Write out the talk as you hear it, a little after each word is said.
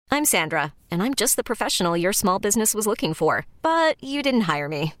I'm Sandra, and I'm just the professional your small business was looking for. But you didn't hire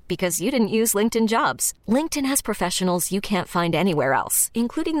me because you didn't use LinkedIn Jobs. LinkedIn has professionals you can't find anywhere else,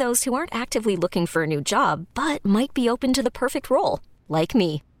 including those who aren't actively looking for a new job, but might be open to the perfect role, like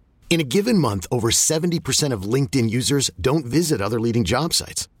me. In a given month, over 70% of LinkedIn users don't visit other leading job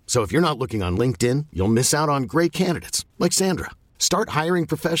sites. So if you're not looking on LinkedIn, you'll miss out on great candidates like Sandra. Start hiring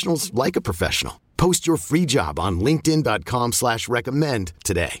professionals like a professional. Post your free job on linkedin.com/recommend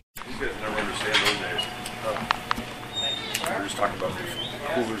today. You guys never understand those days. We were just talking about the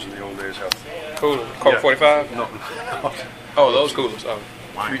coolers in the old days. How Cooler? Coke 45? No. Oh, those coolers. Oh.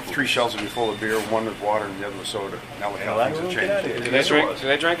 Three shelves would be full of beer, one was water and the other was soda. Now look how things have changed. Did they drink? Did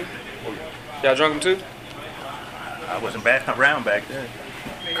they drink it? Y'all drunk them too? I wasn't back around back then.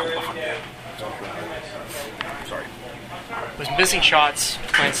 Sorry. Was missing shots,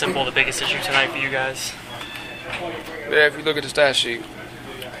 plain simple, the biggest issue tonight for you guys? Yeah, if you look at the stat sheet,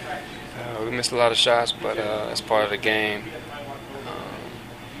 we missed a lot of shots, but as part of the game,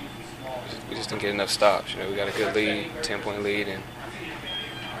 we just didn't get enough stops. You know, we got a good lead, 10-point lead, and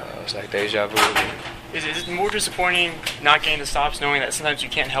it's like deja vu. Is it more disappointing not getting the stops, knowing that sometimes you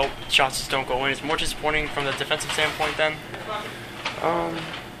can't help, shots just don't go in? Is it more disappointing from the defensive standpoint then?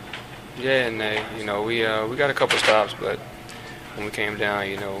 Yeah and nay. You know, we got a couple stops, but when we came down,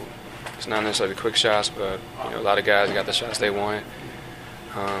 you know, it's not necessarily quick shots, but you know, a lot of guys got the shots they wanted,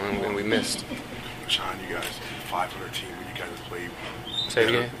 and we missed. Sean, you guys, 500 team when you guys played. Say it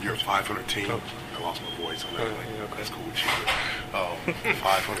again? You're a 500 team. Oh. I lost my voice on that. Yeah, okay. That's cool with you.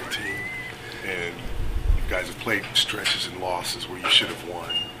 500 team, and you guys have played stretches and losses where you should have won.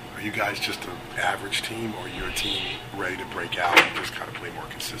 Are you guys just an average team, or you're a team ready to break out and just kind of play more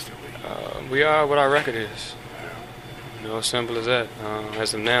consistently? We are what our record is. Yeah. You know, as simple as that.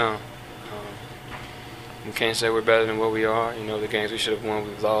 As of now, we can't say we're better than what we are. You know, the games we should have won,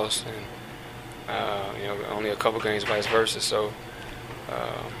 we've lost, and you know, only a couple games vice versa. So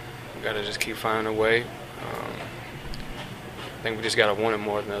we got to just keep finding a way. I think we just got to want it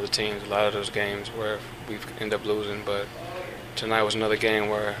more than other teams. A lot of those games where we've ended up losing, but tonight was another game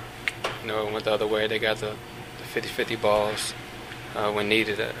where, you know, it went the other way. They got the 50-50 balls when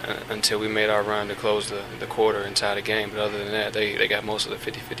needed until we made our run to close the quarter and tie the game. But other than that, they got most of the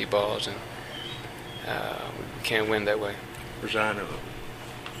 50-50 balls, and we can't win that way. Rajon,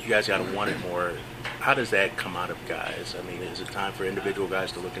 you guys got to want it more. How does that come out of guys? I mean, is it time for individual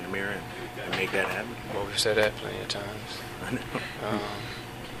guys to look in the mirror and make that happen? Well, we've said that plenty of times. I know.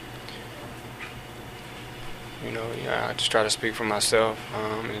 You know, I just try to speak for myself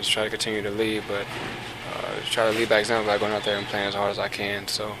and just try to continue to lead, but just try to lead by example by going out there and playing as hard as I can.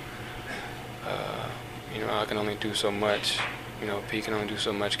 So, you know, I can only do so much. You know, Pete can only do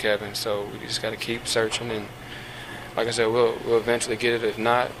so much, Kevin. So we just got to keep searching, and like I said, we'll eventually get it. If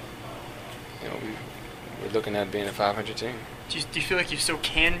not, you know, we're looking at being a 500 team. Do you feel like you still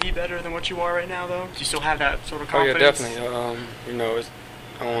can be better than what you are right now, though? Do you still have that sort of confidence? Oh, yeah, definitely. You know,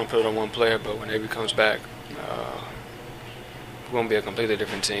 I don't want to put it on one player, but when Avery comes back, we're going to be a completely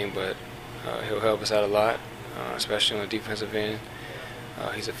different team, but he'll help us out a lot, especially on the defensive end.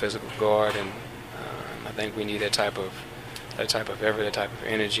 He's a physical guard, and I think we need that type of effort, that type of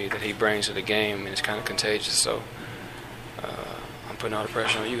energy that he brings to the game, and it's kind of contagious. So I'm putting all the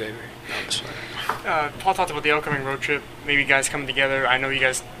pressure on you, Avery. Paul talked about the upcoming road trip, maybe guys coming together. I know you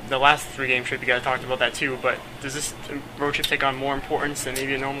guys, the last 3-game trip, you guys talked about that too, but does this road trip take on more importance than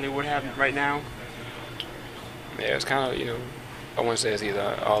maybe it normally would have right now? Yeah, it's kind of, you know, I wouldn't say it's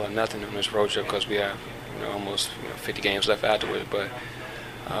either all or nothing on this road trip because we have, you know, almost 50 games left afterwards, but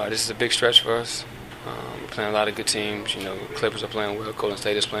this is a big stretch for us. We're playing a lot of good teams. You know, Clippers are playing well, Golden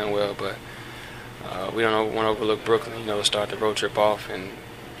State is playing well, but we don't want to overlook Brooklyn, you know, to start the road trip off, and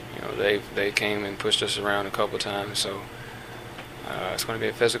you know, they came and pushed us around a couple times, so it's going to be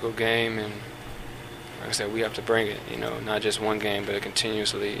a physical game, and like I said, we have to bring it, you know, not just one game, but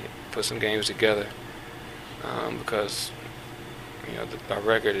continuously put some games together, because, you know, our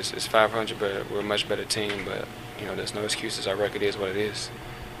record is 500, but we're a much better team, but, you know, there's no excuses. Our record is what it is.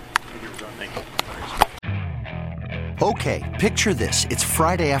 Thank you. Okay, picture this. It's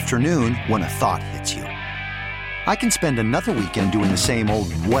Friday afternoon when a thought hits you. I can spend another weekend doing the same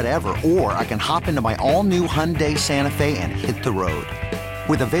old whatever, or I can hop into my all-new Hyundai Santa Fe and hit the road.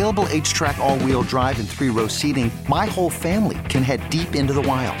 With available H-Track all-wheel drive and 3-row seating, my whole family can head deep into the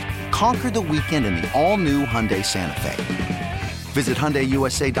wild. Conquer the weekend in the all-new Hyundai Santa Fe. Visit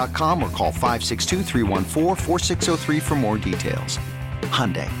HyundaiUSA.com or call 562-314-4603 for more details.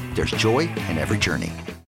 Hyundai, there's joy in every journey.